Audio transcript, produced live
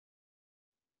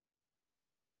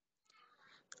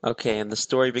Okay, and the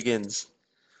story begins.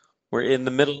 We're in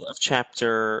the middle of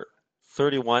chapter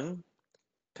 31,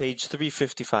 page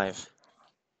 355.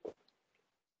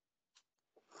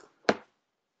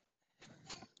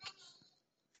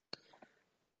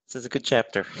 This is a good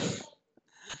chapter.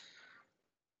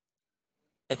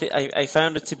 I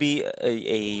found it to be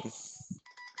a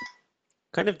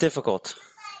kind of difficult,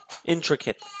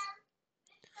 intricate,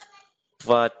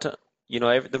 but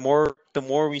the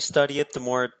more we study it, the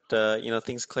more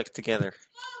things click together.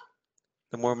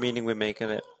 The more meaning we make of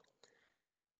it.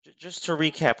 Just to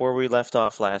recap where we left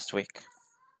off last week.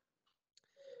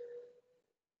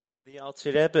 The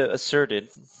Alter Rebbe asserted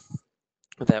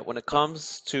that when it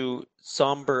comes to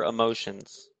somber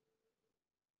emotions,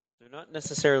 they're not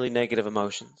necessarily negative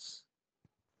emotions,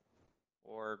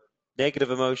 or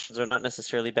negative emotions are not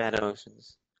necessarily bad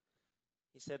emotions.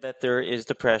 He said that there is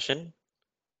depression,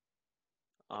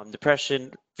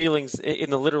 depression, feelings in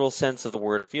the literal sense of the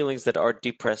word, feelings that are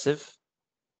depressive,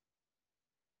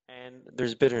 and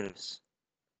there's bitterness.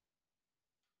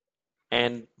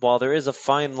 And while there is a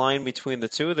fine line between the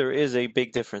two, there is a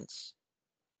big difference.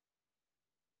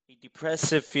 A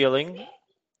depressive feeling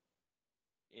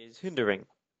is hindering.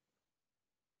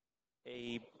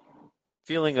 A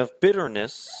feeling of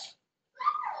bitterness,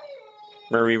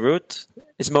 Murray Root,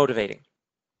 is motivating.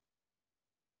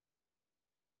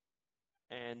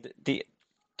 And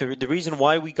the reason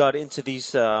why we got into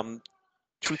these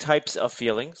two types of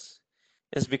feelings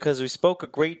is because we spoke a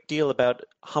great deal about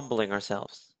humbling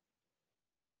ourselves.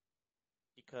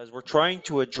 Because we're trying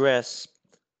to address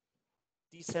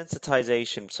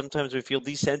desensitization. Sometimes we feel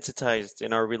desensitized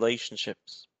in our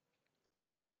relationships,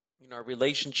 in our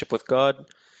relationship with God,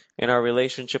 in our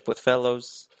relationship with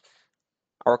fellows.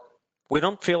 We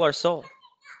don't feel our soul,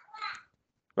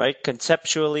 right?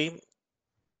 Conceptually,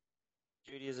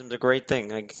 Judaism's a great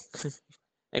thing.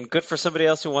 And good for somebody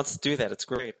else who wants to do that. It's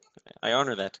great. I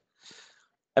honor that.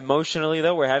 Emotionally,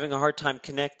 though, we're having a hard time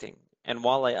connecting. And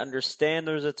while I understand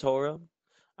there's a Torah,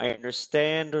 I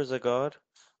understand there's a God,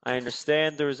 I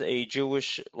understand there's a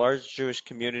large Jewish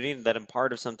community, and that I'm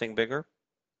part of something bigger.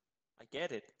 I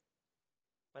get it,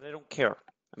 but I don't care.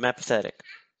 I'm apathetic.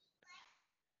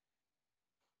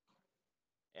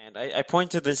 And I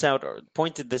pointed this out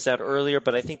earlier,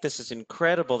 but I think this is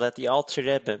incredible that the Alter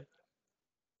Rebbe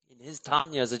in his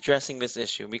Tanya is addressing this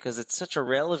issue because it's such a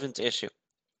relevant issue.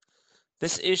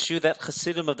 This issue that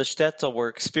Hasidim of the Shtetl were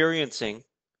experiencing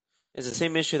is the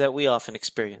same issue that we often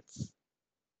experience.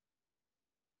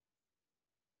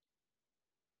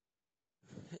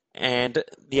 And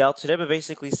the Alter Rebbe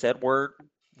basically said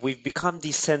we've become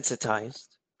desensitized.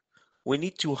 We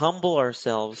need to humble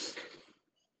ourselves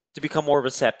to become more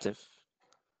receptive.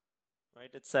 Right?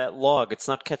 It's that log. It's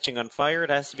not catching on fire. It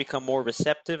has to become more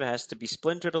receptive. It has to be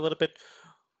splintered a little bit.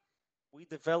 We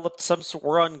developed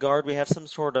we're on guard. We have some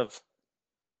sort of,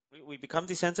 we become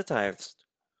desensitized.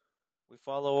 We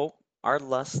follow our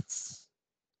lusts.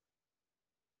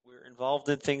 We're involved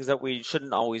in things that we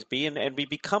shouldn't always be, and we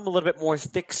become a little bit more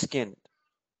thick-skinned.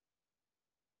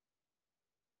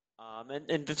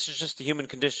 And this is just the human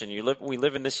condition. We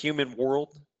live in this human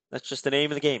world. That's just the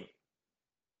name of the game.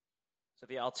 So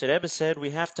the Alter Rebbe said we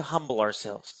have to humble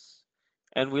ourselves.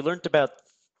 And we learned about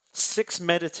 6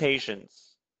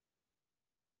 meditations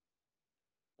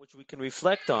which we can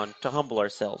reflect on to humble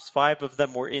ourselves. 5 of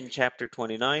them were in chapter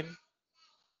 29.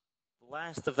 The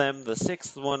last of them, the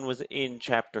 6th one, was in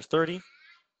chapter 30,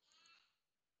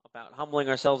 about humbling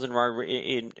ourselves in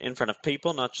front of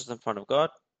people, not just in front of God.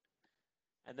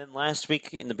 And then last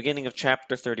week, in the beginning of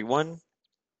chapter 31,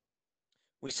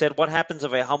 we said, what happens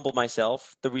if I humble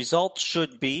myself? The result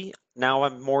should be, now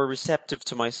I'm more receptive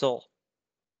to my soul.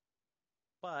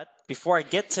 But before I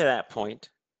get to that point,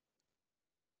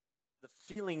 the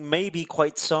feeling may be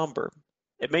quite somber.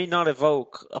 It may not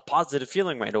evoke a positive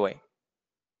feeling right away.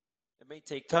 It may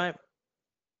take time.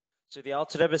 So the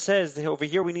Alter Rebbe says that over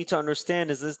here we need to understand,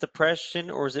 is this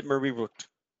depression or is it merirut?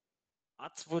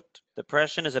 Atzvut,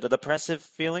 depression, is it a depressive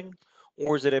feeling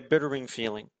or is it a bittering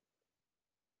feeling?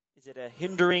 Is it a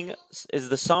hindering, is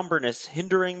the somberness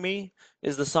hindering me?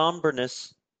 Is the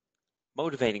somberness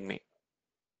motivating me?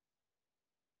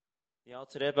 The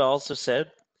Alter Rebbe also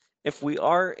said, if we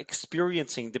are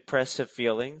experiencing depressive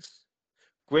feelings,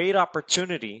 great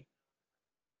opportunity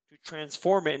to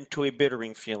transform it into a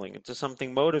bittering feeling, into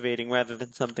something motivating rather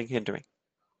than something hindering.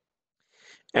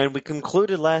 And we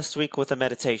concluded last week with a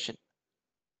meditation.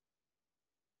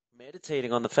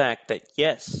 Meditating on the fact that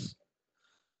yes,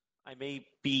 I may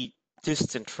be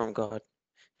distant from God.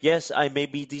 Yes, I may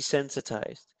be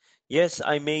desensitized. Yes,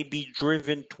 I may be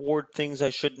driven toward things I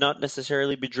should not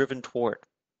necessarily be driven toward.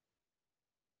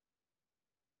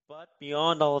 But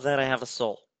beyond all of that, I have a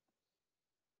soul.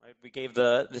 Right? We gave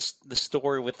the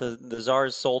story with the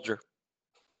Tsar's soldier,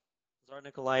 Tsar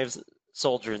Nikolaev's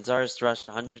soldier in Tsar's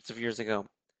Russia hundreds of years ago.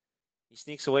 He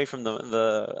sneaks away from the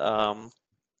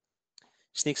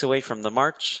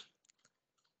march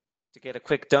to get a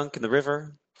quick dunk in the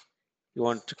river. He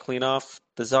wanted to clean off.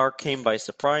 The Tsar came by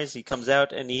surprise. He comes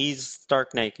out and he's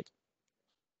stark naked.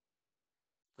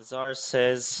 The Tsar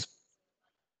says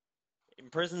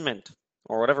imprisonment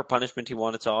or whatever punishment he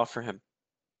wanted to offer him.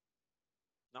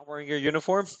 Not wearing your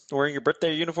uniform, wearing your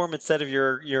birthday uniform instead of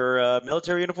your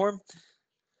military uniform.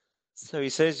 So he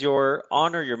says, "Your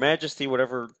honor, your majesty,"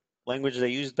 whatever language they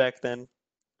used back then.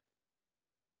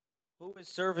 "Who is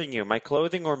serving you, my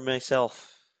clothing or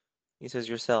myself?" He says,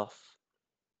 "Yourself."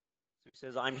 So he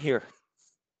says, "I'm here.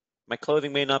 My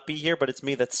clothing may not be here, but it's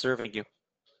me that's serving you."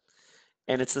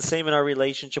 And it's the same in our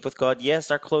relationship with God. Yes,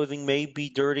 our clothing may be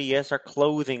dirty. Yes, our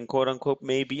clothing, quote unquote,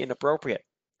 may be inappropriate.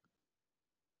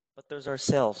 But there's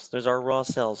ourselves. There's our raw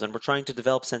selves, and we're trying to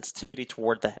develop sensitivity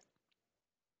toward that.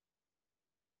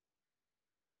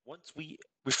 Once we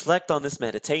reflect on this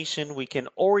meditation, we can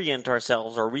orient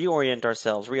ourselves or reorient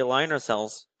ourselves, realign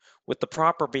ourselves with the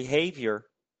proper behavior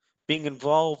being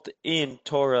involved in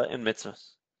Torah and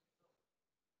mitzvahs.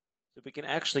 So we can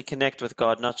actually connect with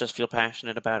God, not just feel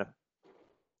passionate about Him.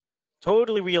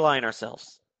 Totally realign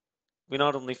ourselves. We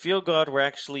not only feel God, we're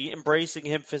actually embracing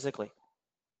Him physically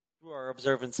through our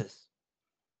observances.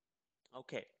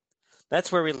 Okay,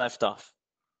 that's where we left off.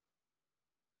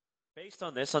 Based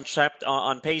on this,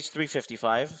 on page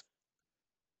 355,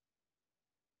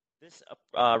 this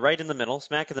right in the middle,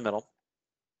 smack in the middle,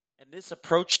 and this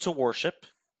approach to worship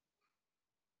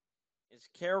is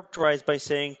characterized by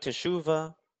saying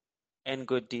teshuvah and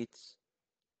good deeds.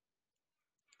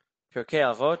 Pirkei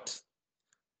Avot,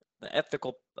 the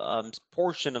ethical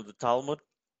portion of the Talmud,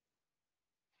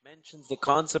 mentions the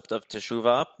concept of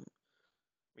teshuvah,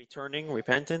 returning,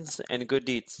 repentance, and good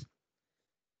deeds.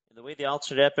 And the way the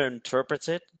Alter Rebbe interprets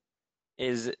it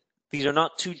is these are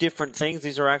not two different things,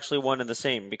 these are actually one and the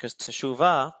same, because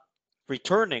teshuvah,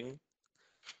 returning,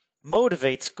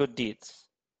 motivates good deeds,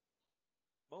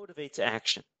 motivates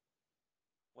action.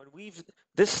 When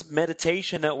this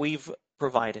meditation that we've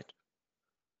provided,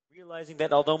 realizing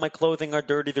that although my clothing are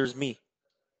dirty, there's me,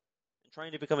 and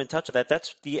trying to become in touch with that,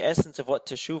 that's the essence of what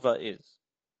teshuvah is.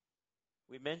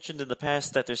 We mentioned in the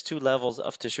past that there's two levels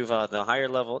of teshuvah, the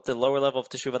lower level of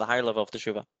teshuvah, the higher level of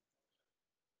teshuvah.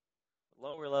 The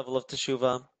lower level of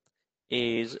teshuvah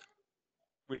is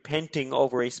repenting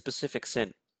over a specific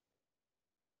sin.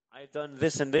 I've done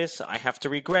this and this, I have to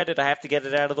regret it, I have to get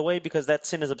it out of the way because that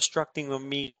sin is obstructing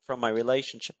me from my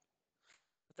relationship.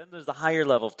 But then there's the higher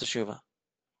level of teshuvah,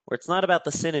 where it's not about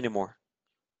the sin anymore.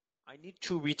 I need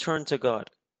to return to God.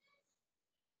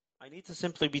 I need to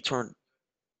simply return.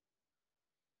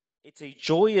 It's a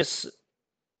joyous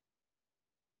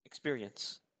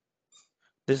experience.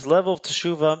 This level of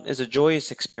teshuvah is a joyous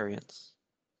experience.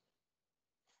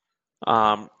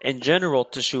 In general,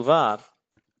 teshuvah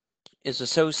is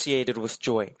associated with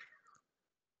joy,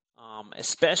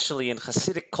 especially in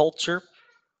Hasidic culture.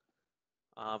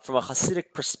 From a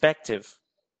Hasidic perspective,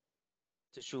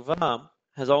 teshuvah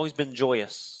has always been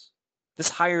joyous. This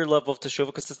higher level of teshuvah,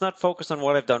 because it's not focused on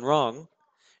what I've done wrong,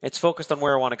 it's focused on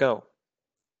where I want to go.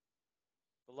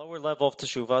 The lower level of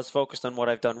teshuvah is focused on what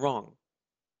I've done wrong,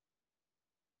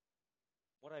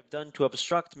 what I've done to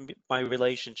obstruct my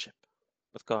relationship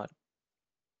with God.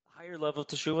 The higher level of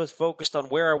teshuvah is focused on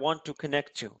where I want to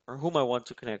connect to, or whom I want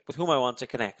to connect, with whom I want to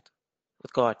connect,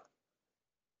 with God.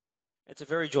 It's a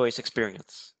very joyous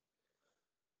experience.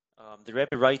 The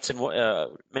Rebbe writes and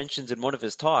mentions in one of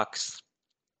his talks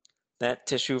that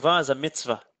teshuvah is a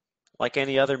mitzvah, like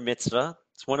any other mitzvah.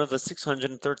 It's one of the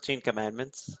 613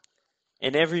 commandments,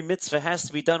 and every mitzvah has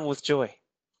to be done with joy,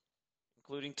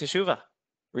 including teshuvah.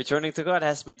 Returning to God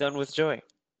has to be done with joy.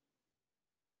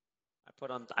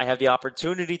 I have the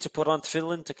opportunity to put on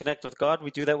tefillin to connect with God.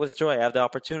 We do that with joy. I have the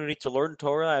opportunity to learn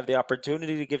Torah. I have the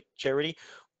opportunity to give charity.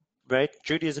 Right?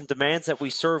 Judaism demands that we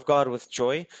serve God with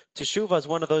joy. Teshuvah is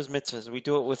one of those mitzvahs. We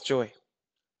do it with joy.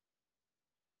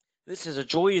 This is a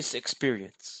joyous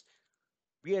experience.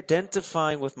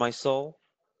 Re-identifying with my soul,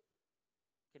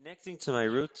 connecting to my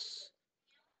roots,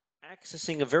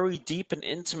 accessing a very deep and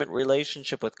intimate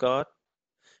relationship with God,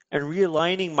 and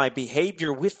realigning my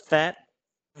behavior with that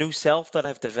new self that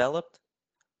I've developed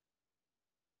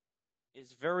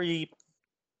is very,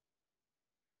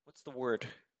 what's the word?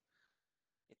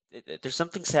 There's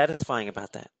something satisfying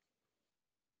about that.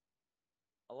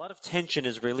 A lot of tension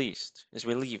is relieved.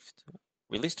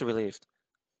 Released or relieved?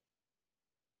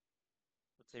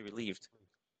 Let's say relieved.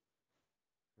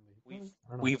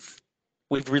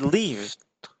 We've relieved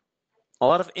a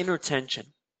lot of inner tension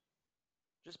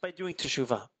just by doing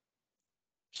teshuvah,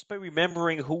 just by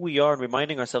remembering who we are and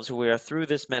reminding ourselves who we are through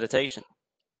this meditation.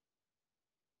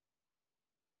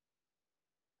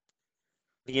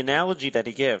 The analogy that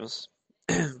he gives,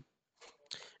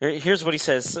 here's what he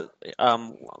says.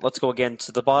 Let's go again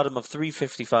to the bottom of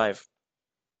 355.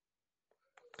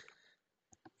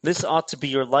 This ought to be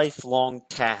your lifelong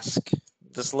task.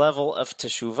 This level of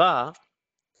teshuvah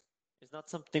is not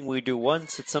something we do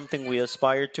once, it's something we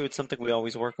aspire to, it's something we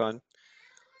always work on.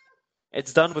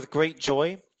 It's done with great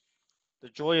joy, the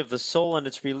joy of the soul and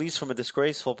its release from a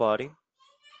disgraceful body.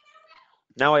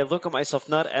 Now I look at myself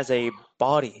not as a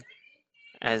body,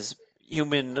 as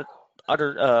human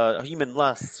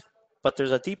lusts, but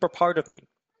there's a deeper part of me.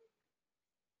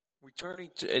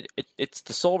 It's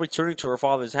the soul returning to her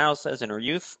father's house as in her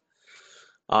youth.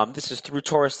 This is through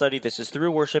Torah study. This is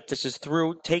through worship. This is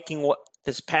through taking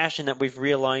this passion that we've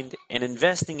realigned and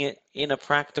investing it in a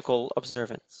practical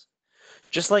observance.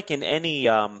 Just like in any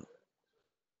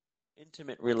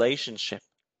intimate relationship,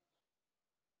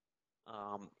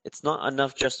 it's not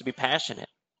enough just to be passionate.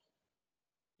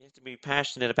 You have to be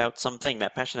passionate about something.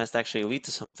 That passion has to actually lead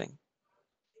to something,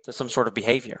 to some sort of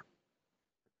behavior.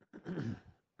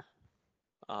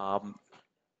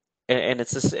 And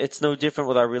it's no different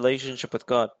with our relationship with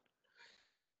God.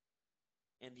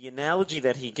 And the analogy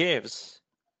that he gives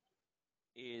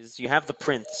is you have the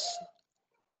prince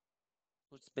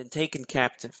who's been taken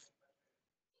captive,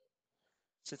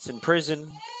 sits in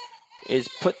prison, is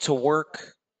put to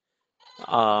work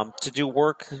to do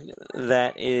work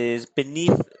that is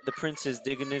beneath the prince's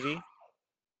dignity.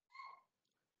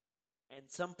 And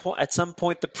at some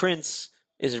point, the prince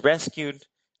is rescued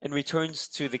and returns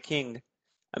to the king.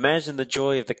 Imagine the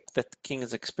joy that the king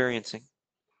is experiencing.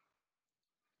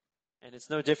 And it's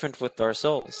no different with our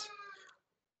souls.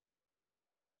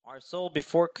 Our soul,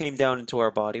 before it came down into our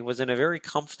body, was in a very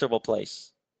comfortable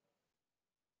place.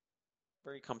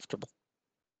 Very comfortable.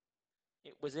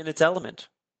 It was in its element.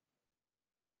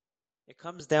 It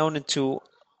comes down into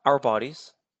our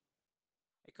bodies.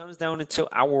 It comes down into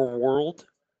our world.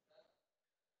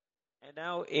 And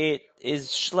now it is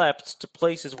schlepped to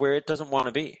places where it doesn't want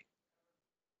to be.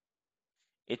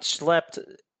 It's schlepped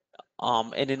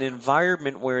in an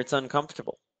environment where it's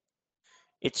uncomfortable.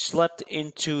 It's schlepped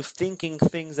into thinking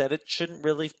things that it shouldn't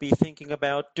really be thinking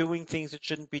about, doing things it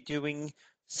shouldn't be doing,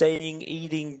 saying,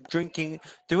 eating, drinking,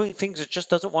 doing things it just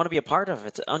doesn't want to be a part of.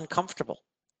 It's uncomfortable.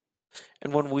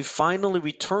 And when we finally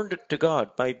returned it to God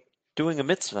by doing a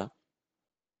mitzvah,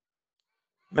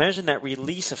 imagine that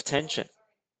release of tension.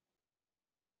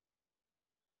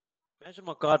 Imagine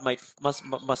what God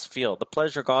must feel, the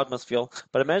pleasure God must feel,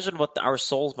 but imagine what our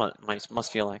souls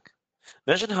must feel like.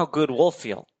 Imagine how good we'll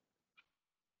feel.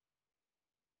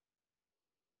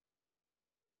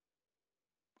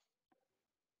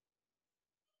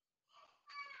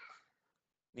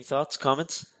 Any thoughts,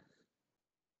 comments?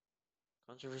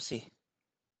 Controversy?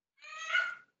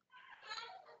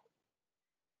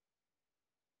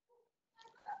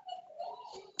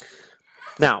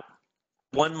 Now,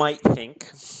 one might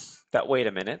think that, wait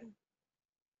a minute,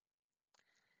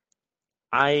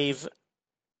 I've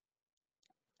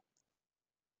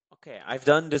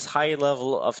done this high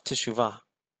level of teshuvah,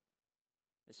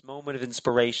 this moment of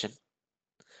inspiration,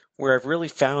 where I've really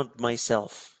found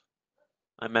myself.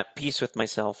 I'm at peace with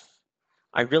myself.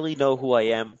 I really know who I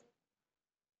am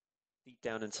deep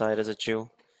down inside as a Jew.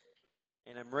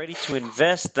 And I'm ready to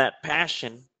invest that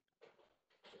passion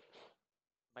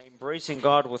by embracing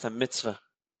God with a mitzvah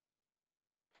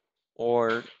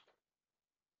or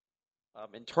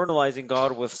internalizing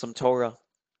God with some Torah,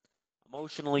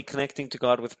 emotionally connecting to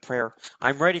God with prayer.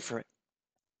 I'm ready for it.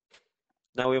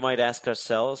 Now we might ask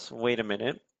ourselves, wait a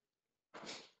minute,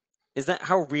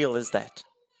 how real is that?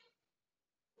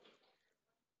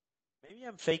 Maybe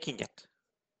I'm faking it.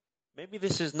 Maybe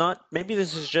this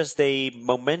is just a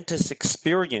momentous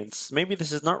experience. Maybe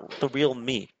this is not the real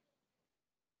me.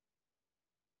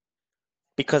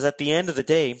 Because at the end of the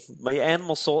day, my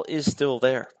animal soul is still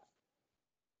there.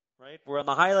 Right? We're on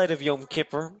the highlight of Yom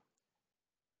Kippur,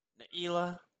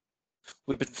 Ne'ilah.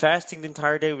 We've been fasting the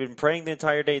entire day. We've been praying the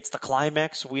entire day. It's the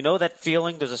climax. We know that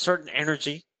feeling. There's a certain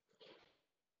energy.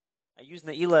 I use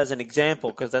Ne'ilah as an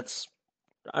example because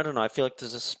I don't know, I feel like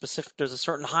there's a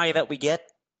certain high that we get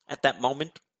at that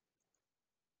moment.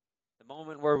 The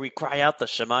moment where we cry out the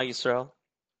Shema Yisrael.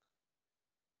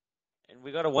 And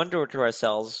we got to wonder to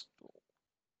ourselves,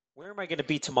 where am I going to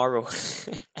be tomorrow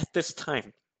at this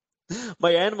time?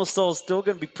 My animal soul is still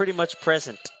going to be pretty much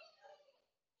present.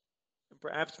 And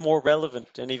perhaps more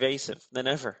relevant and evasive than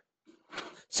ever.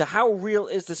 So how real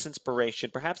is this inspiration?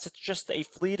 Perhaps it's just a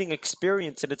fleeting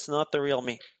experience and it's not the real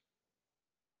me.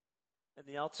 And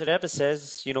the Alter Rebbe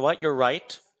says, you know what, you're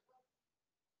right.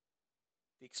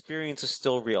 The experience is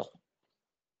still real.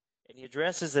 And he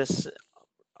addresses this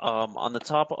on the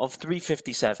top of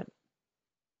 357.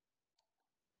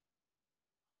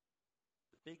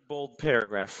 The big bold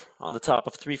paragraph on the top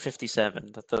of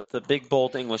 357. The big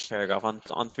bold English paragraph on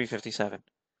 357.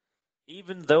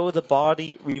 Even though the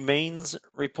body remains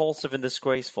repulsive and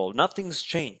disgraceful, nothing's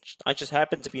changed. I just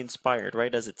happen to be inspired,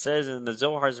 right? As it says in the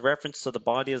Zohar's reference to the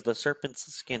body as the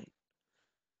serpent's skin.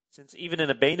 Since even in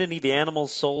a Beinoni, the animal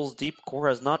soul's deep core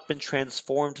has not been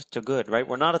transformed to good, right?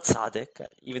 We're not a tzaddik,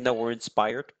 even though we're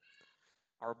inspired.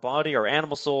 Our body, our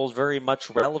animal soul is very much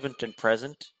relevant and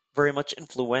present, very much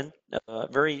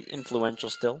very influential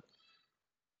still,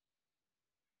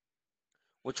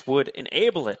 which would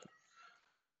enable it,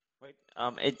 right?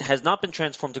 It has not been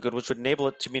transformed to good, which would enable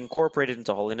it to be incorporated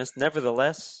into holiness.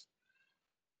 Nevertheless,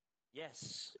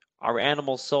 yes, our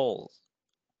animal souls,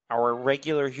 our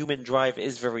regular human drive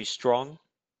is very strong,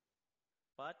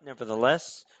 but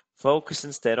nevertheless, focus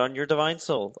instead on your divine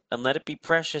soul and let it be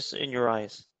precious in your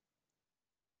eyes.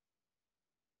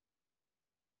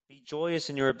 Be joyous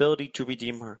in your ability to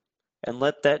redeem her, and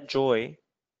let that joy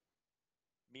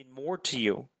mean more to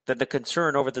you than the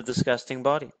concern over the disgusting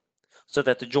body, so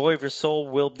that the joy of your soul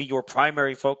will be your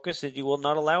primary focus and you will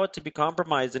not allow it to be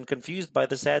compromised and confused by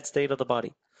the sad state of the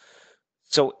body.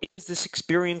 So is this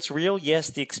experience real? Yes,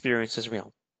 the experience is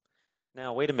real.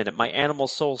 Now, wait a minute. My animal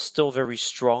soul is still very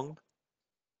strong.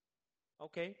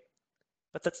 Okay,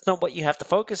 but that's not what you have to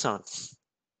focus on.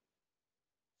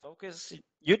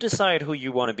 You decide who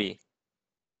you want to be.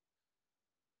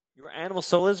 Your animal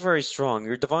soul is very strong.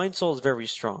 Your divine soul is very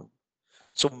strong.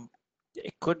 So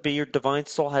it could be your divine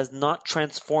soul has not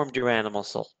transformed your animal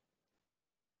soul.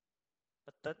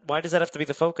 But why does that have to be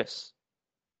the focus?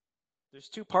 There's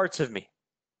two parts of me,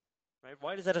 right?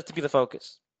 Why does that have to be the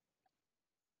focus?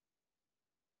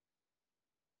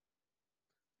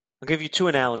 I'll give you two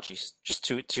analogies just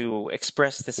to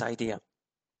express this idea.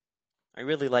 I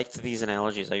really liked these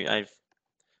analogies. I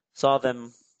saw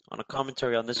them on a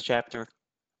commentary on this chapter.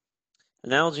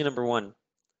 Analogy number one.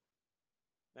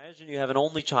 Imagine you have an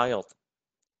only child.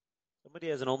 Somebody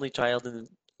has an only child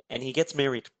and he gets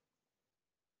married.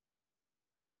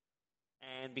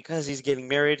 And because he's getting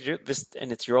married,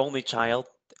 and it's your only child,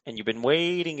 and you've been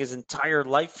waiting his entire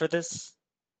life for this,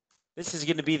 this is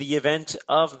going to be the event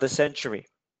of the century.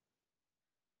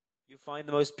 You find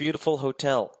the most beautiful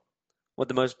hotel with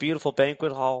the most beautiful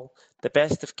banquet hall, the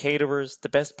best of caterers, the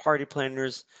best party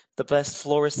planners, the best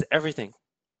florists, everything.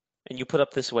 And you put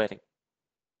up this wedding.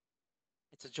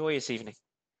 It's a joyous evening.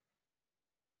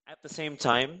 At the same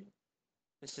time,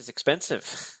 this is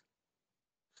expensive.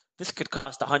 This could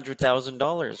cost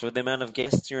 $100,000 with the amount of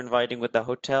guests you're inviting, with the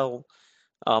hotel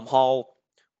hall,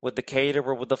 with the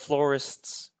caterer, with the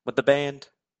florists, with the band,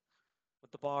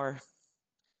 with the bar.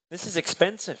 This is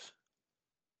expensive.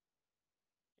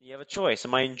 You have a choice.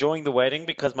 Am I enjoying the wedding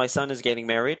because my son is getting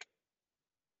married?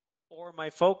 Or am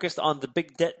I focused on the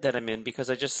big debt that I'm in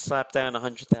because I just slapped down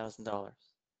 $100,000?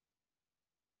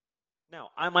 Now,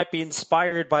 I might be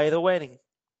inspired by the wedding.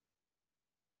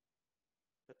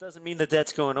 That doesn't mean the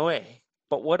debt's going away.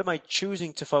 But what am I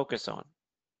choosing to focus on?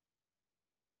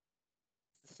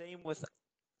 The same with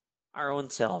our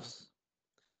own selves.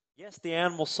 Yes, the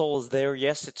animal soul is there.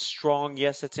 Yes, it's strong.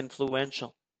 Yes, it's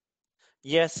influential.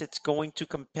 Yes, it's going to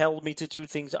compel me to do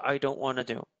things I don't want to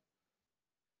do.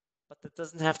 But that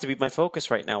doesn't have to be my focus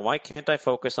right now. Why can't I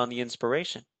focus on the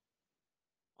inspiration,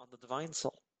 on the divine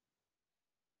soul,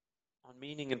 on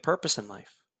meaning and purpose in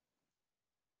life?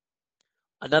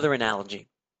 Another analogy.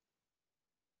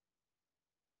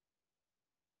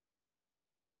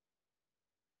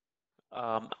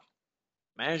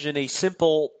 Imagine a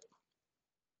simple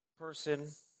person,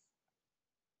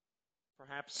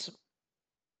 perhaps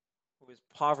who is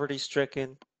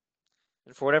poverty-stricken,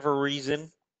 and for whatever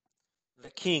reason, the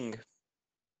king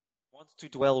wants to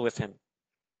dwell with him,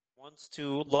 wants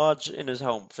to lodge in his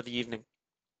home for the evening.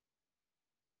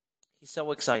 He's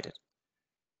so excited.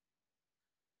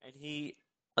 And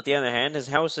on the other hand, his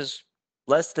house is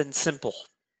less than simple.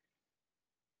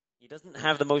 He doesn't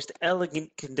have the most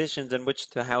elegant conditions in which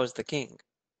to house the king.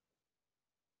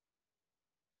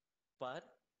 But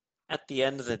at the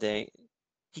end of the day,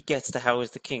 he gets to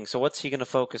house the king. So what's he going to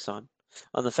focus on?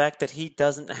 On the fact that he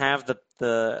doesn't have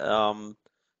the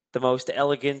most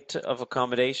elegant of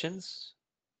accommodations,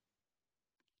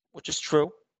 which is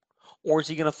true, or is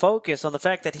he going to focus on the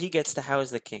fact that he gets to house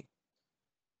the king?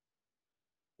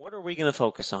 What are we going to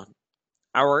focus on?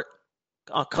 Our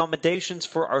accommodations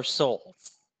for our soul.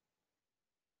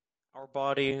 Our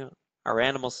body, our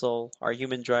animal soul, our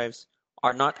human drives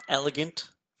are not elegant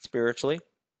spiritually.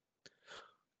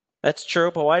 That's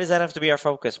true, but why does that have to be our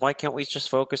focus? Why can't we just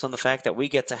focus on the fact that we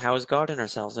get to house God in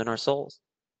ourselves, in our souls?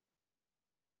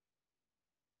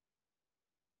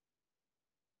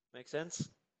 Make sense?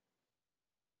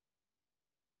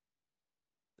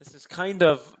 This is kind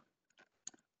of,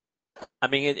 I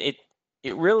mean,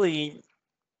 it really,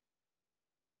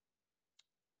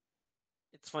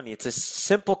 it's funny. It's a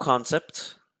simple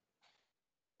concept,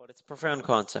 but it's a profound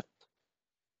concept.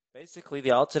 Basically,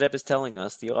 the Alter Rebbe is telling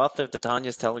us, the author of the Tanya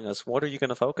is telling us, what are you going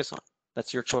to focus on?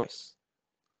 That's your choice.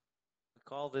 We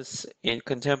call this in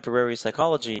contemporary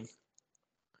psychology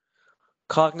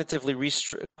cognitively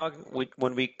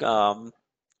when we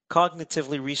cognitively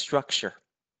restructure,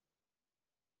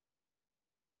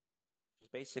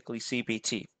 basically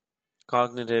CBT,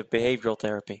 cognitive behavioral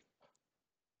therapy.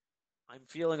 I'm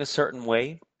feeling a certain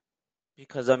way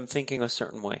because I'm thinking a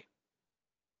certain way.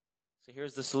 So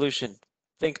here's the solution.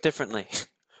 Think differently.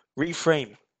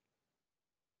 Reframe.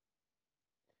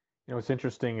 What's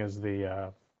interesting is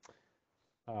in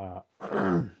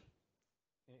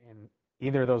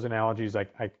either of those analogies, I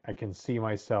can see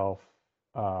myself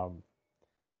um,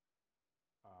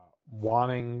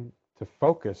 wanting to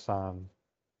focus on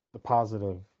the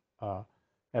positive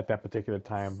at that particular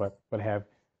time, but have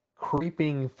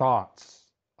creeping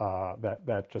thoughts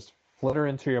that just flitter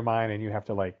into your mind, and you have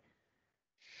to like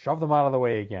shove them out of the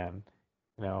way again.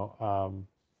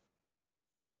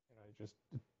 Just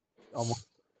almost,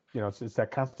 it's that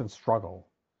constant struggle.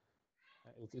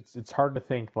 It's hard to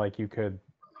think like you could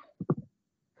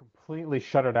completely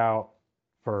shut it out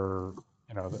for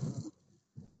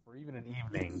for even an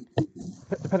evening,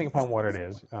 depending upon what it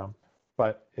is.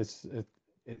 But it's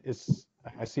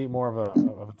I see more of a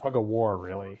tug of war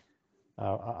really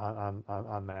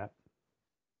on that.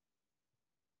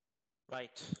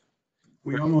 Right.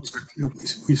 We almost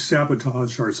we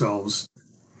sabotage ourselves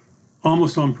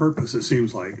almost on purpose. It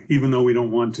seems like, even though we don't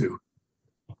want to.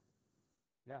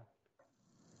 Yeah,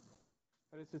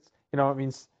 but it's it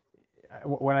means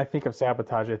when I think of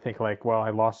sabotage, I think like, well, I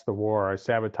lost the war, I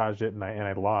sabotaged it, and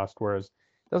I lost. Whereas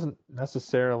it doesn't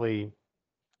necessarily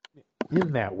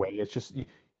in that way. It's just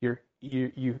you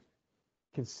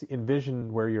can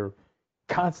envision where you're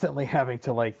constantly having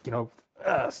to like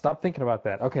stop thinking about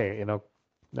that. Okay,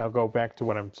 now go back to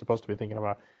what I'm supposed to be thinking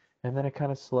about, and then it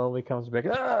kind of slowly comes back.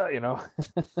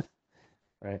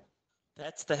 Right.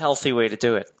 That's the healthy way to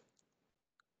do it.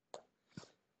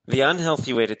 The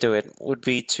unhealthy way to do it would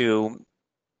be to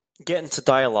get into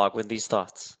dialogue with these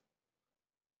thoughts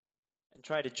and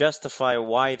try to justify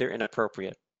why they're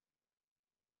inappropriate.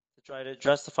 To try to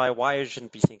justify why I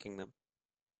shouldn't be thinking them.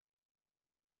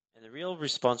 And the real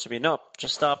response would be, no,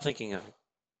 just stop thinking of it.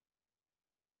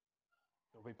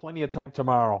 There'll be plenty of time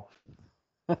tomorrow.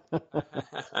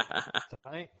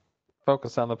 Tonight,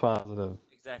 focus on the positive.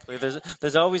 Exactly.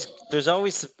 There's always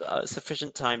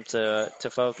sufficient time to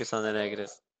focus on the negative.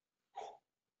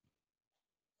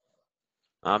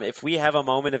 If we have a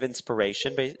moment of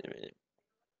inspiration,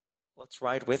 let's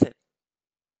ride with it.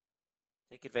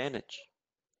 Take advantage.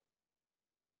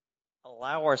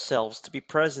 Allow ourselves to be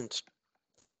present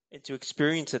and to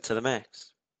experience it to the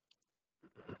max.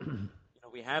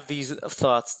 We have these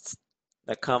thoughts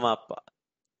that come up.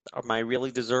 Am I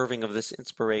really deserving of this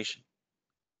inspiration?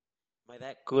 Am I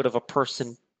that good of a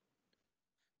person?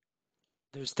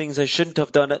 There's things I shouldn't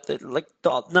have done.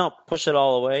 No, push it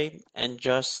all away and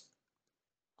just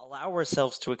allow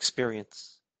ourselves to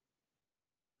experience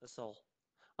the soul.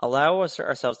 Allow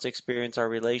ourselves to experience our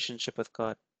relationship with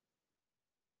God.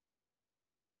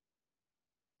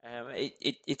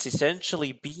 It's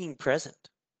essentially being present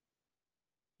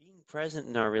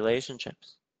in our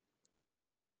relationships.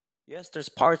 Yes, there's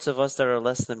parts of us that are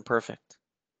less than perfect.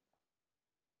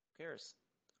 Who cares?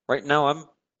 Right now, I'm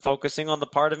focusing on the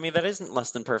part of me that isn't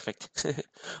less than perfect,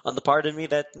 on the part of me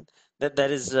that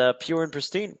is pure and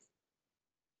pristine.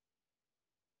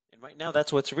 And right now,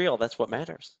 that's what's real. That's what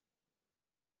matters.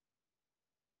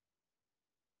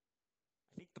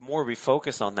 I think the more we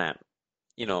focus on that,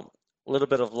 a little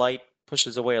bit of light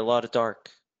pushes away a lot of dark,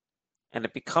 and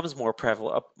it becomes more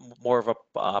prevalent, more of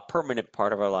a permanent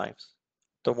part of our lives.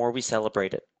 The more we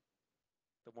celebrate it,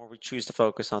 the more we choose to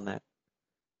focus on that.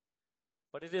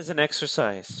 But it is an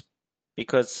exercise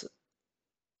because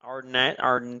we're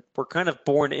kind of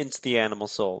born into the animal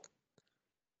soul.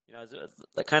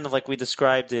 Kind of like we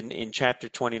described in chapter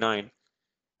 29.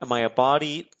 Am I a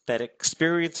body that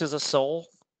experiences a soul,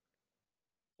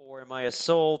 or am I a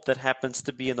soul that happens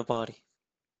to be in the body?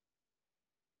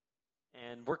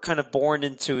 And we're kind of born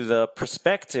into the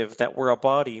perspective that we're a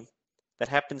body that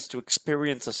happens to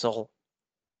experience a soul.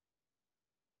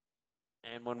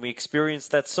 And when we experience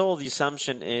that soul, the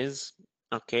assumption is,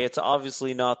 okay, it's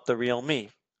obviously not the real me.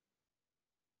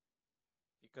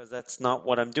 Because that's not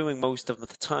what I'm doing most of the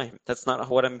time. That's not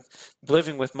what I'm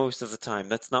living with most of the time.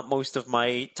 That's not most of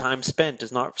my time spent.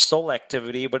 It's not soul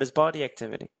activity, but it's body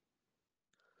activity.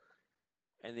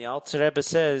 And the Alter Rebbe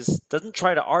says, doesn't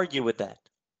try to argue with that.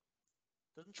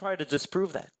 Doesn't try to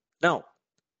disprove that. No.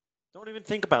 Don't even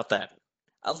think about that.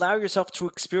 Allow yourself to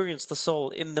experience the soul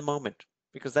in the moment,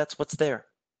 because that's what's there.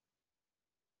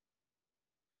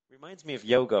 Reminds me of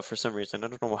yoga for some reason. I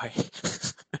don't know why.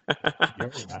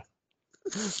 Yoga.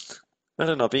 I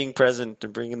don't know, being present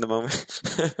and being in the moment.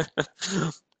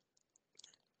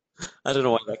 I don't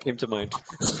know why that came to mind.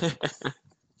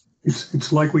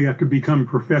 It's like we have to become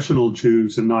professional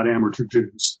Jews and not amateur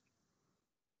Jews.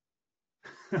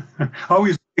 I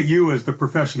always look at you as the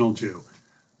professional Jew.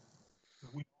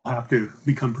 We all have to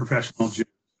become professional Jews.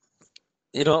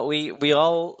 You know, we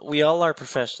all are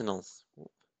professionals.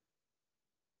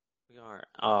 We are.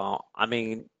 I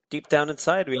mean, deep down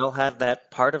inside, we all have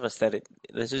that part of us that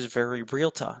this is very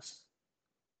real to us.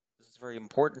 This is very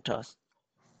important to us.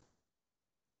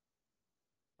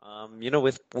 You know,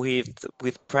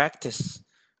 with practice,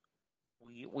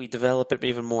 we develop it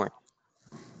even more.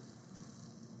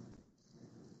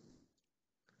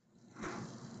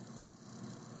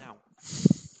 Now,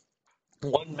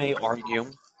 one may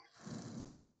argue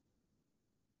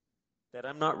that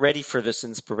I'm not ready for this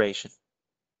inspiration.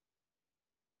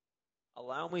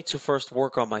 Allow me to first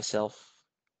work on myself.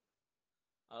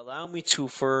 Allow me to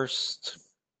first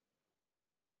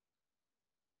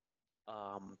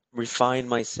refine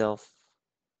myself.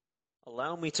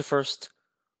 Allow me to first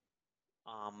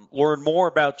learn more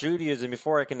about Judaism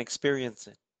before I can experience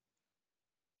it.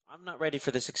 I'm not ready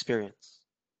for this experience.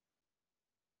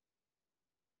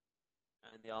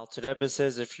 And the Alter Rebbe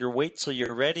says, if you wait till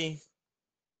you're ready,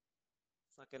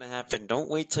 it's not going to happen. Don't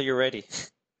wait till you're ready.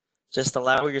 Just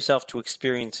allow yourself to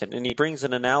experience it. And he brings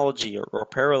an analogy or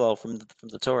parallel from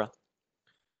the Torah.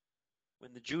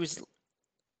 When the Jews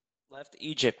left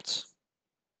Egypt,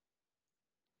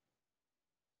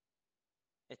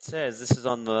 it says, this is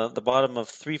on the bottom of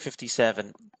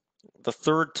 357, the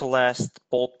third to last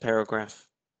bold paragraph.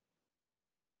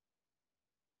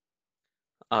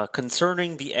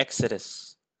 Concerning the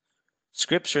Exodus,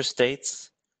 Scripture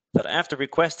states that after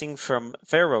requesting from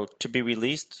Pharaoh to be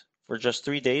released for just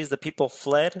 3 days, the people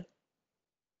fled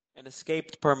and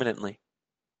escaped permanently.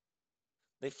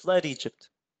 They fled Egypt.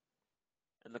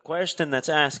 And the question that's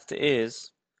asked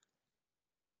is,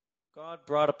 God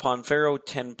brought upon Pharaoh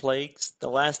 10 plagues, the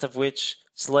last of which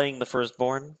slaying the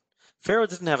firstborn. Pharaoh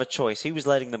didn't have a choice. He was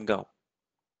letting them go.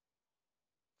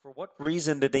 For what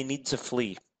reason did they need to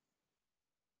flee?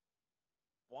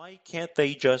 Why can't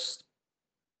they just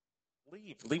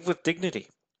leave? Leave with dignity.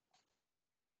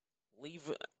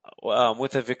 Leave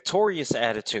with a victorious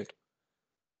attitude.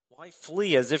 Why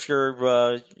flee as if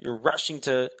you're rushing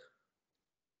to?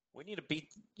 We need to beat.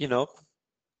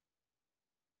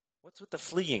 What's with the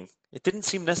fleeing? It didn't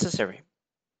seem necessary.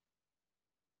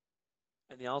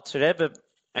 And the Alter Rebbe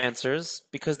answers,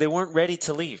 because they weren't ready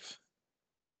to leave.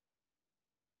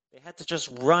 They had to just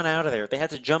run out of there. They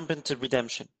had to jump into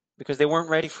redemption because they weren't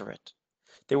ready for it.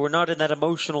 They were not in that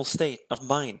emotional state of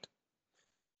mind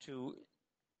to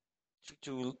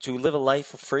live a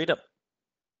life of freedom.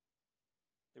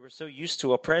 They were so used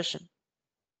to oppression.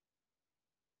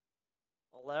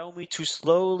 Allow me to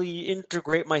slowly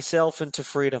integrate myself into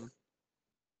freedom.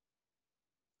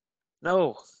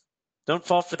 No, don't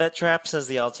fall for that trap, says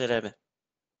the Alter Rebbe.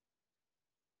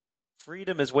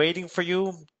 Freedom is waiting for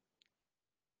you.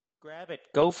 Grab it,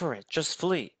 go for it, just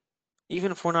flee,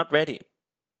 even if we're not ready.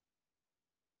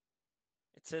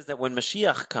 It says that when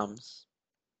Mashiach comes,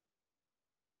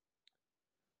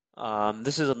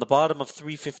 this is on the bottom of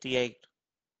 358.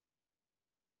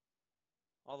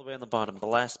 All the way on the bottom, the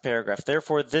last paragraph.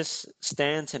 Therefore, this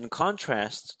stands in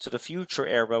contrast to the future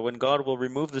era when God will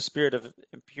remove the spirit of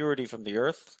impurity from the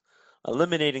earth,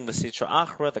 eliminating the sitra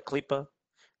achra, the klipa,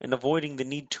 and avoiding the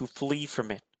need to flee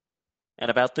from it. And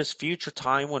about this future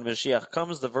time when Mashiach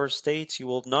comes, the verse states, you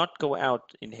will not go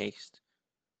out in haste,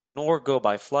 nor go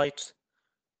by flight,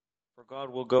 for God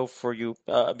will go for you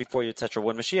before you, etc.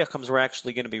 When Mashiach comes, we're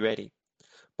actually going to be ready.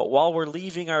 But while we're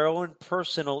leaving our own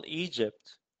personal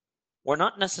Egypt, we're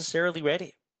not necessarily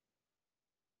ready.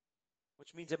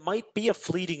 Which means it might be a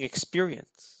fleeting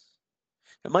experience.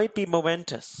 It might be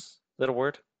momentous. Little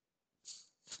word.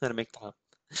 Let me make that up.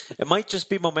 It might just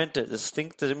be momentous.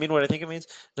 Does it mean what I think it means?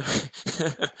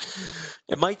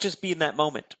 It might just be in that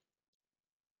moment.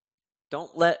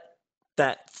 Don't let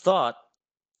that thought,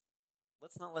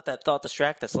 let's not let that thought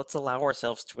distract us. Let's allow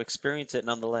ourselves to experience it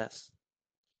nonetheless.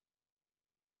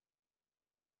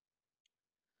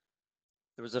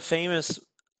 There was a famous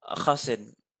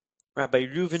chassid, Rabbi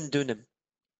Reuven Dunim,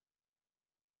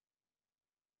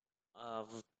 of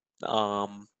I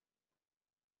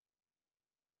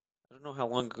don't know how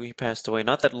long ago he passed away.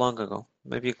 Not that long ago.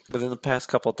 Maybe within the past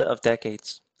couple of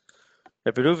decades.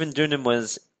 Rabbi Reuven Dunim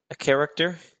was a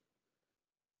character.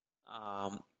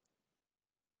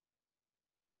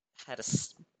 Had a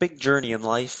big journey in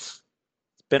life.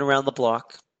 Been around the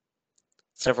block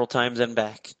several times and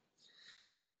back.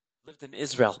 Lived in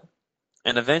Israel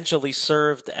and eventually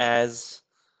served as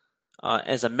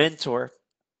a mentor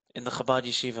in the Chabad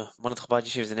Yeshiva, one of the Chabad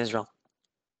Yeshivas in Israel.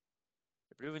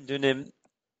 Reuven Dunim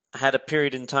had a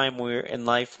period in time in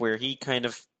life where he kind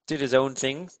of did his own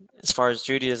thing as far as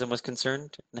Judaism was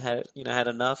concerned, and had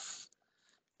enough,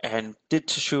 and did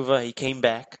teshuvah. He came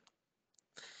back.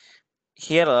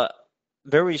 He had a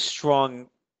very strong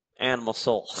animal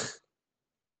soul,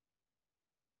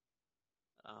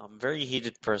 very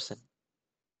heated person,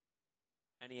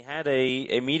 and he had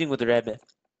a meeting with the Rebbe.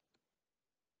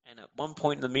 And at one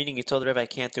point in the meeting, he told the Rebbe, "I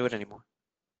can't do it anymore.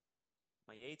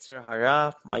 My Yetzer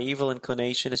Hara, my evil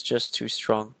inclination, is just too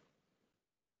strong.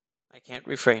 I can't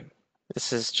refrain.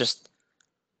 This is just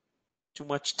too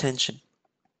much tension."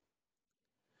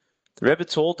 The Rebbe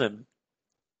told him,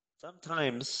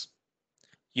 "Sometimes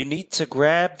you need to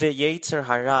grab the Yetzer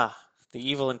Hara, the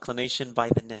evil inclination, by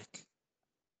the neck,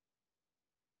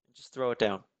 and just throw it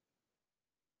down."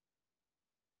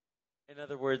 In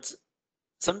other words,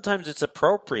 sometimes it's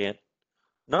appropriate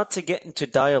not to get into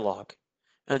dialogue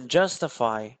and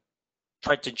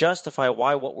try to justify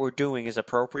why what we're doing is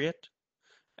appropriate,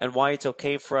 and why it's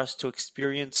okay for us to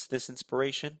experience this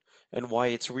inspiration, and why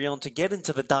it's real, and to get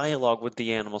into the dialogue with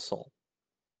the animal soul.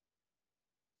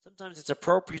 Sometimes it's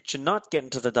appropriate to not get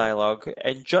into the dialogue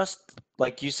and just,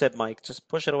 like you said, Mike, just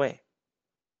push it away.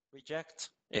 Reject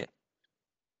it.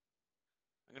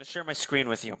 I'm going to share my screen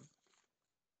with you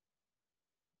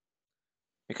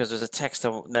because there's a text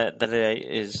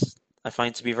that I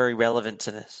find to be very relevant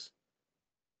to this.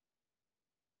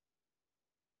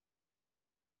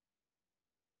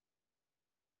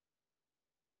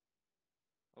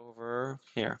 Over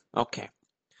here. Okay.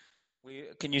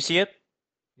 Can you see it?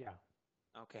 Yeah.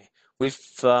 Okay. We've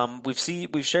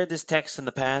shared this text in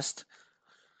the past,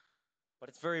 but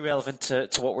it's very relevant to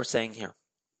what we're saying here.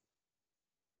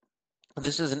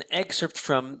 This is an excerpt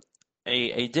from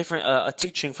a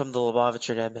teaching from the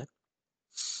Lubavitcher Rebbe.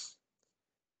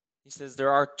 He says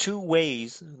there are two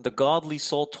ways the godly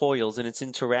soul toils in its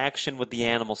interaction with the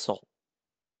animal soul,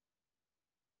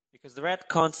 because they're at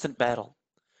constant battle,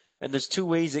 and there's two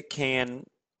ways it can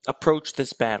approach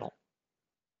this battle: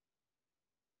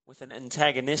 with an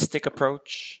antagonistic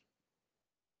approach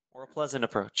or a pleasant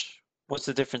approach. What's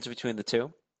the difference between the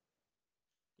two?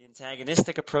 The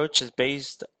antagonistic approach is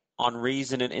based on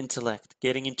reason and intellect,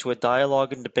 getting into a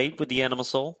dialogue and debate with the animal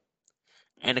soul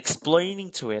and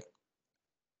explaining to it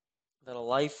that a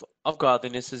life of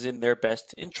godliness is in their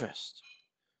best interest.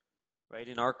 Right?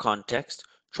 In our context,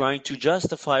 trying to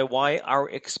justify why our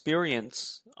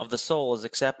experience of the soul is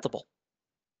acceptable.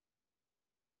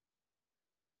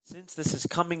 Since this is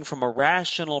coming from a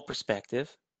rational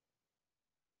perspective,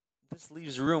 this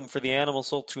leaves room for the animal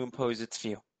soul to impose its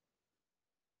view.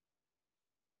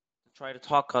 To try to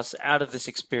talk us out of this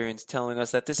experience, telling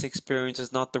us that this experience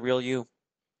is not the real you.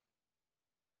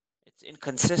 It's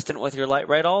inconsistent with your life,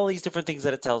 right? All these different things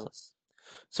that it tells us.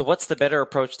 So what's the better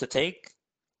approach to take?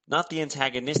 Not the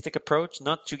antagonistic approach,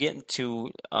 not to get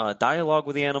into dialogue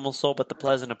with the animal soul, but the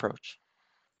pleasant approach.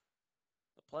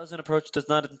 The pleasant approach does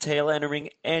not entail entering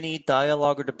any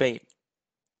dialogue or debate.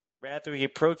 Rather, he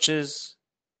approaches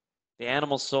the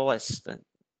animal soul,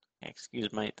 excuse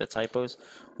the typos,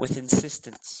 with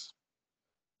insistence,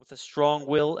 with a strong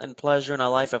will and pleasure in a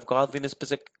life of godliness,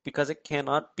 because it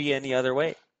cannot be any other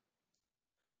way.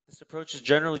 This approach is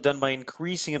generally done by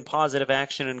increasing in positive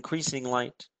action and increasing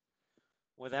light,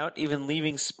 without even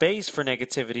leaving space for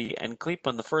negativity and klipa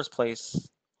in the first place,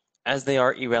 as they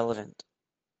are irrelevant.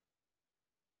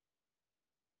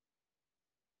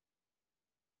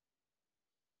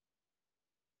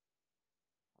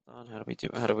 Hold on, how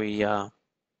do we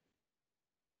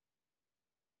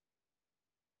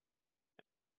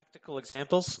practical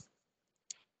examples?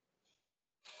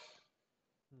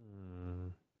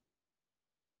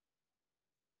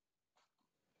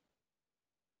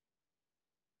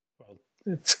 Well,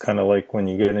 it's kind of like when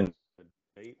you get into a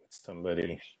debate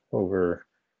somebody over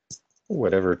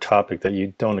whatever topic that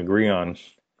you don't agree on.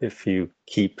 If you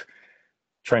keep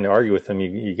trying to argue with them,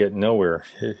 you get nowhere.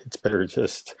 It's better to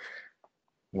just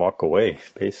walk away,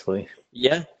 basically.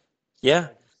 Yeah, yeah,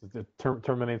 It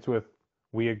terminates with,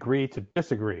 we agree to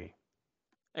disagree.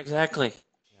 exactly.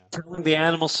 Yeah. Telling the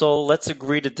animal soul, let's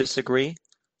agree to disagree.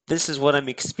 This is what I'm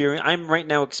experiencing. I'm right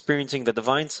now experiencing the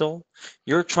divine soul.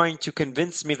 You're trying to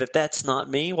convince me that that's not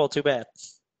me. Well, too bad.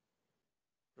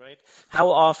 Right? How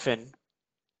often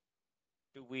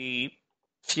do we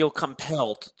feel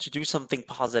compelled to do something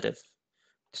positive,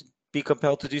 to be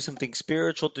compelled to do something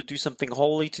spiritual, to do something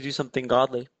holy, to do something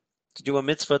godly, to do a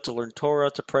mitzvah, to learn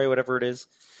Torah, to pray, whatever it is,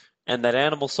 and that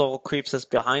animal soul creeps us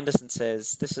behind us and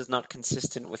says, this is not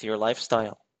consistent with your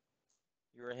lifestyle.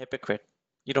 You're a hypocrite.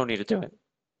 You don't need to do it.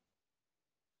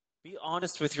 Be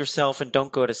honest with yourself and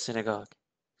don't go to synagogue.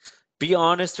 Be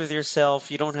honest with yourself.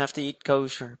 You don't have to eat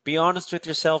kosher. Be honest with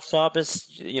yourself, Shabbos.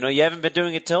 You haven't been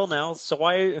doing it till now, so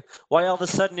why all of a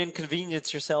sudden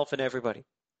inconvenience yourself and everybody?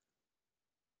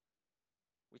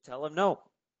 We tell them, no,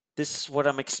 this is what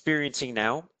I'm experiencing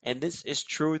now, and this is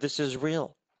true, this is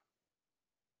real.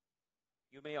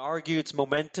 You may argue it's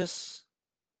momentous,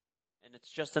 and it's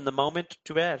just in the moment,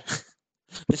 too bad.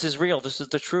 This is real, this is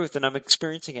the truth, and I'm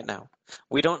experiencing it now.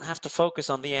 We don't have to focus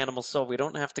on the animal soul. We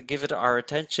don't have to give it our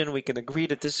attention. We can agree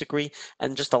to disagree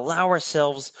and just allow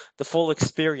ourselves the full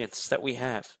experience that we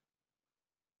have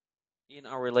in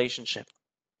our relationship.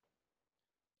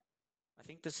 I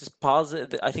think this is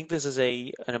positive. I think this is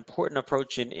an important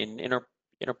approach in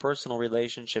interpersonal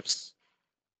relationships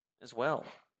as well.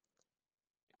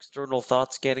 External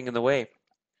thoughts getting in the way.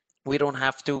 We don't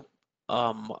have to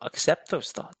accept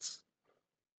those thoughts.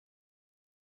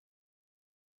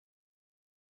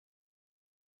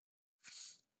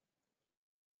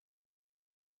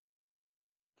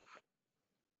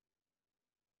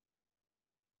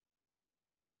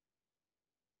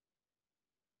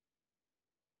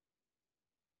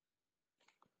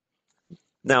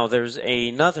 Now, there's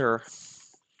another.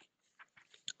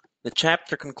 The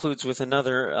chapter concludes with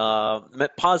another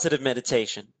positive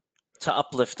meditation to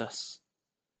uplift us.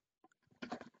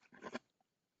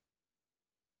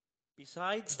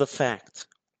 Besides the fact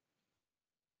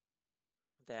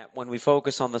that when we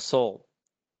focus on the soul,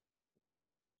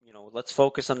 let's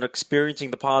focus on experiencing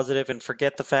the positive and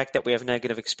forget the fact that we have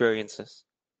negative experiences.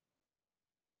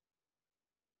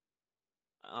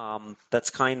 That's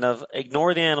kind of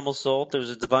ignore the animal soul. There's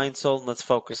a divine soul, and let's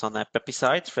focus on that. But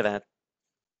besides for that,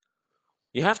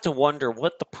 you have to wonder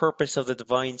what the purpose of the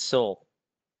divine soul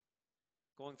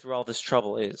going through all this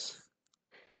trouble is.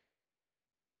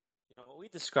 We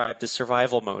described as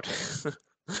survival mode.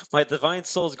 My divine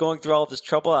soul is going through all this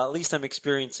trouble. At least I'm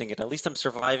experiencing it. At least I'm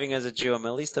surviving as a Jew. At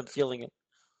least I'm feeling it.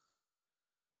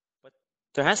 But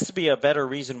there has to be a better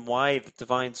reason why the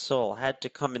divine soul had to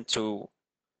come into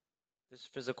this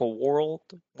physical world,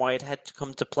 why it had to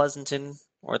come to Pleasanton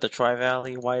or the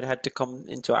Tri-Valley, why it had to come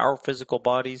into our physical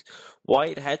bodies, why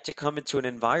it had to come into an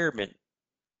environment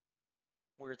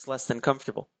where it's less than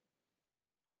comfortable,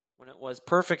 when it was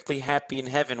perfectly happy in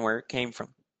heaven where it came from,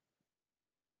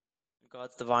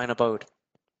 God's divine abode.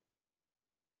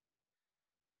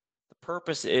 The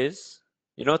purpose is,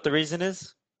 you know what the reason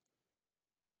is?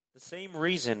 The same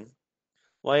reason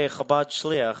why a Chabad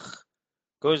Shliach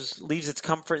leaves its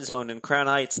comfort zone in Crown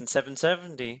Heights in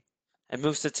 770 and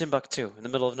moves to Timbuktu in the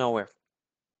middle of nowhere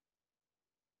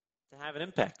to have an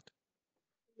impact.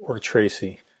 Or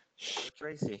Tracy. Or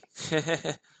Tracy.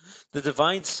 The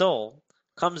divine soul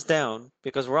comes down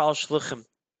because we're all shluchim.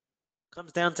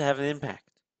 Comes down to have an impact.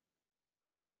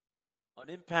 An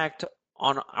impact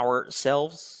on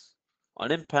ourselves,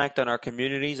 an impact on our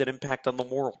communities, an impact on the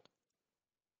world.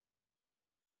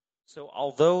 So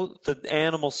although the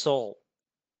animal soul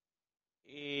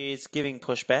is giving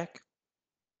pushback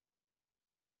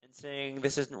and saying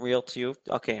this isn't real to you,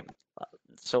 okay,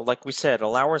 so like we said,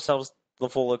 allow ourselves the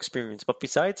full experience. But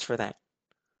besides for that,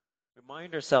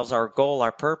 remind ourselves our goal,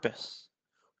 our purpose,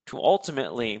 to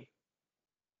ultimately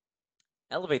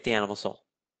elevate the animal soul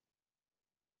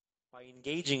by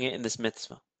engaging it in this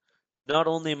mitzvah. Not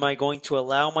only am I going to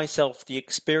allow myself the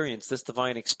experience, this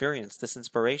divine experience, this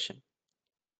inspiration,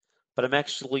 but I'm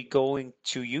actually going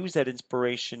to use that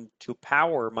inspiration to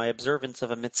power my observance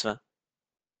of a mitzvah,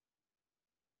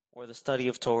 or the study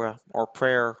of Torah, or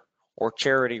prayer, or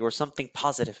charity, or something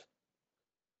positive.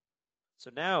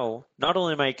 So now, not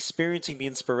only am I experiencing the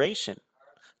inspiration,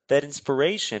 that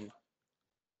inspiration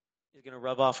is going to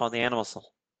rub off on the animal soul.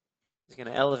 It's going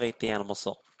to elevate the animal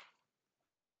soul.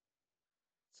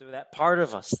 So that part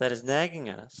of us that is nagging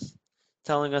at us,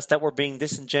 telling us that we're being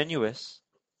disingenuous,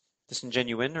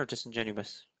 Disingenuine or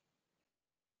disingenuous?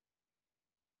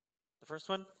 The first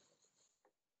one?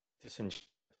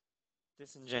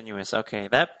 Disingenuous. Okay,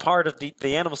 that part of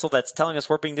the animal soul that's telling us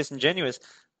we're being disingenuous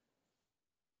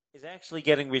is actually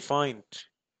getting refined,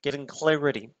 getting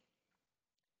clarity.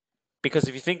 Because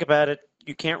if you think about it,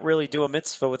 you can't really do a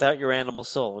mitzvah without your animal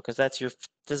soul, because that's your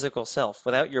physical self,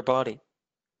 without your body.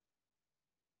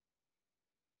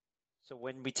 So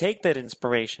when we take that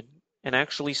inspiration and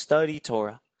actually study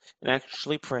Torah, and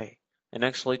actually pray, and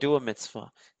actually do a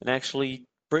mitzvah, and actually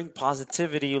bring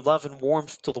positivity, love, and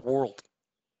warmth to the world,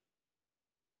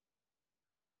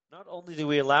 not only do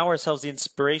we allow ourselves the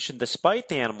inspiration despite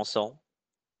the animal soul,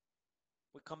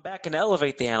 we come back and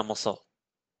elevate the animal soul,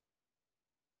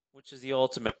 which is the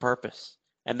ultimate purpose.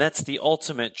 And that's the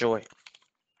ultimate joy.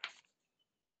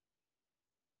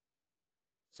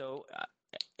 So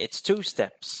it's two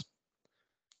steps.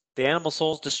 The animal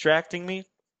soul is distracting me.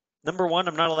 Number one,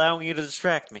 I'm not allowing you to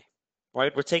distract me.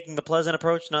 Right? We're taking the pleasant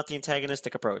approach, not the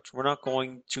antagonistic approach. We're not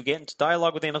going to get into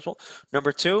dialogue with the animal soul.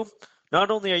 Number two, not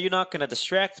only are you not going to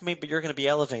distract me, but you're going to be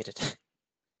elevated.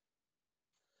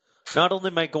 Not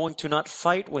only am I going to not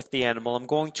fight with the animal, I'm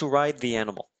going to ride the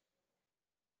animal.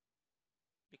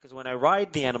 Because when I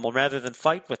ride the animal rather than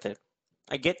fight with it,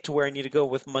 I get to where I need to go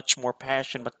with much more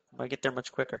passion, but I get there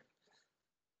much quicker.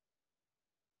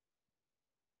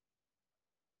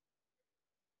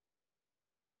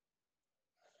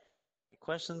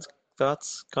 Questions,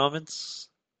 thoughts, comments?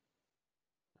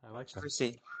 I like that.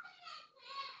 Proceed.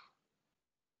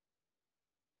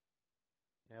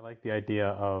 I like the idea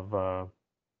of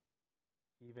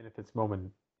even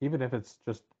if it's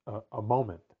just a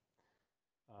moment,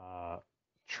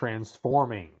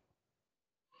 transforming,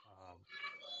 um,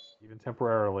 even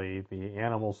temporarily, the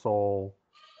animal soul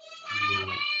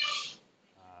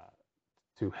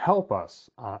to help us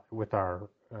with our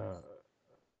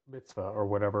mitzvah or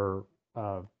whatever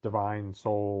divine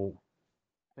soul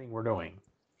thing we're doing.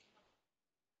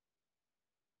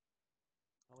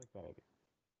 I like that idea.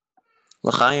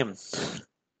 L'chaim.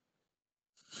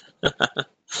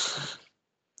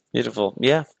 Beautiful.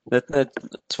 Yeah,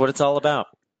 that's what it's all about.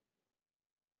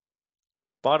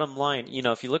 Bottom line,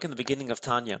 if you look in the beginning of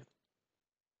Tanya,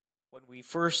 when we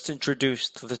first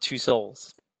introduced the two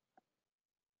souls,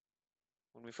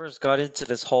 when we first got into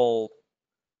this whole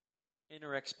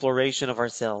inner exploration of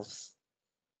ourselves,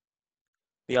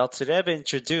 the Alter Rebbe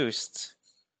introduced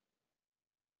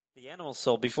the animal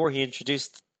soul before he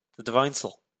introduced the divine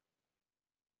soul.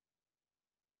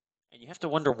 And you have to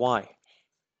wonder why.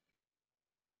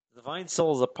 The divine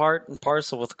soul is a part and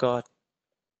parcel with God.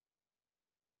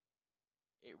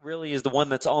 It really is the one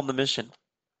that's on the mission.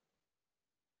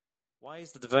 Why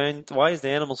is the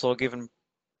animal soul given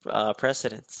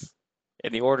precedence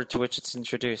in the order to which it's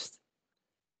introduced?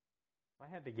 If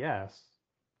I had to guess,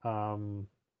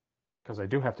 because I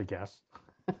do have to guess,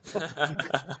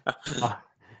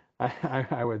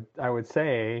 I would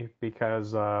say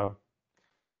because our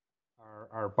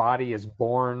body is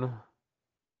born,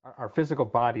 our physical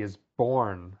body is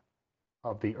born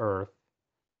of the earth,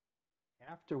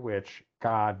 after which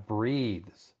God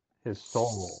breathes his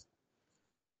soul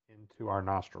into our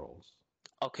nostrils.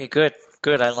 Okay, good.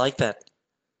 I like that.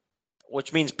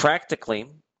 Which means practically,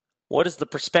 what is the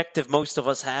perspective most of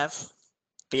us have?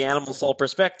 The animal soul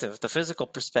perspective, the physical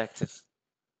perspective.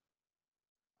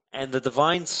 And the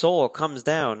divine soul comes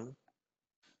down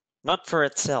not for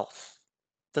itself.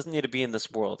 It doesn't need to be in this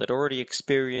world. It already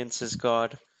experiences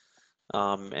God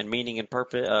and meaning and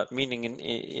purpose, meaning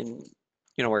in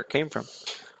where it came from.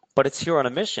 But it's here on a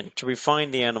mission to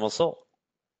refine the animal soul.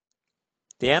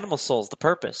 The animal soul is the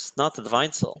purpose, not the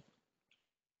divine soul.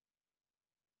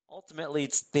 Ultimately,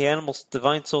 it's the animal's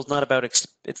divine soul is not about.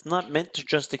 It's not meant to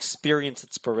just experience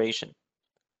inspiration.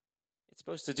 It's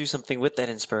supposed to do something with that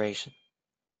inspiration.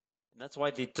 And that's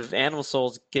why the animal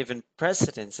soul is given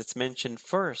precedence. It's mentioned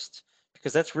first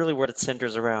because that's really what it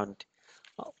centers around.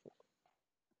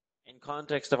 In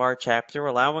context of our chapter,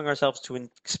 allowing ourselves to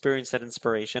experience that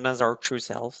inspiration as our true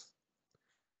selves,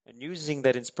 and using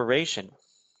that inspiration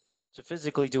to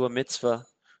physically do a mitzvah,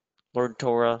 learn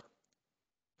Torah,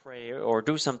 pray, or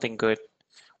do something good,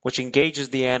 which engages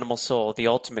the animal soul, the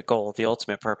ultimate goal, the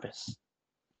ultimate purpose.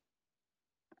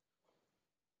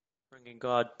 Bringing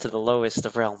God to the lowest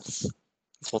of realms,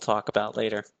 as we'll talk about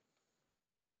later.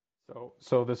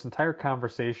 So this entire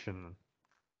conversation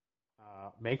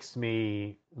makes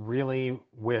me really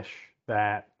wish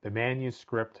that the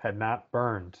manuscript had not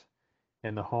burned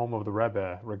in the home of the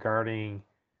Rebbe regarding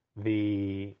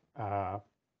the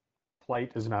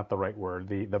plight is not the right word,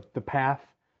 the path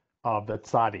of the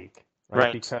tzaddik, right?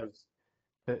 Right. Because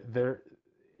there,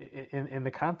 in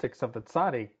the context of the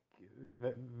tzaddik,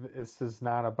 this is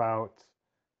not about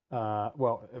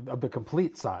well, of the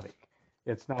complete tzaddik.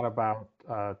 It's not about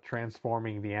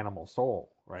transforming the animal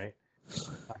soul, right?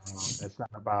 It's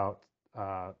not about uh,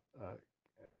 uh,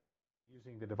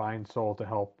 using the divine soul to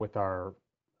help with our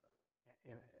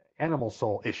animal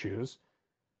soul issues.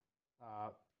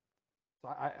 So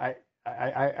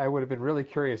I would have been really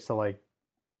curious to like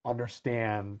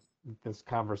understand this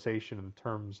conversation in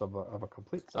terms of a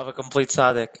complete Of a tzaddik. complete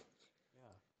tzaddik.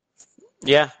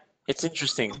 Yeah, it's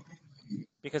interesting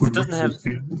because it doesn't have,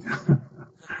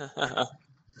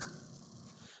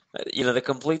 the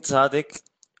complete tzaddik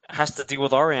has to deal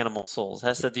with our animal souls,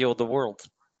 has to deal with the world,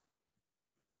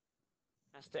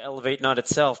 has to elevate not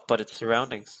itself but its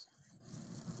surroundings.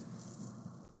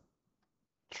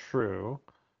 True.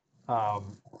 But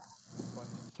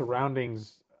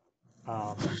surroundings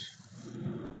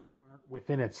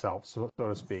within itself, so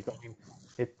to speak. I mean,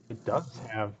 it does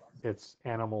have its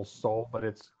animal soul, but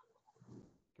it's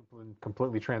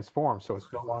completely transformed, so it's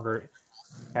no longer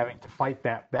having to fight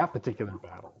that particular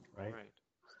battle, right? Right.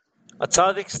 A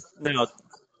tzaddik's now,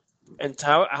 and to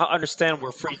how understand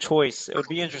where free choice, it would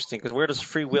be interesting because where does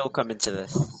free will come into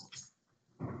this?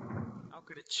 How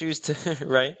could it choose to,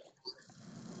 right?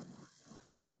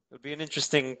 It would be an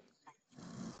interesting.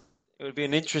 It would be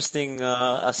an interesting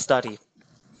a study,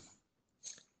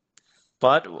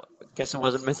 but I guess it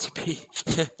wasn't meant to be.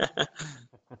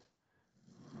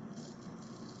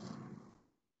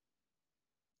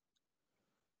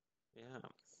 Yeah.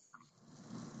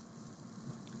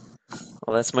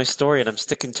 Well, that's my story, and I'm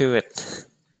sticking to it.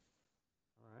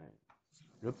 All right.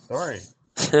 Good story.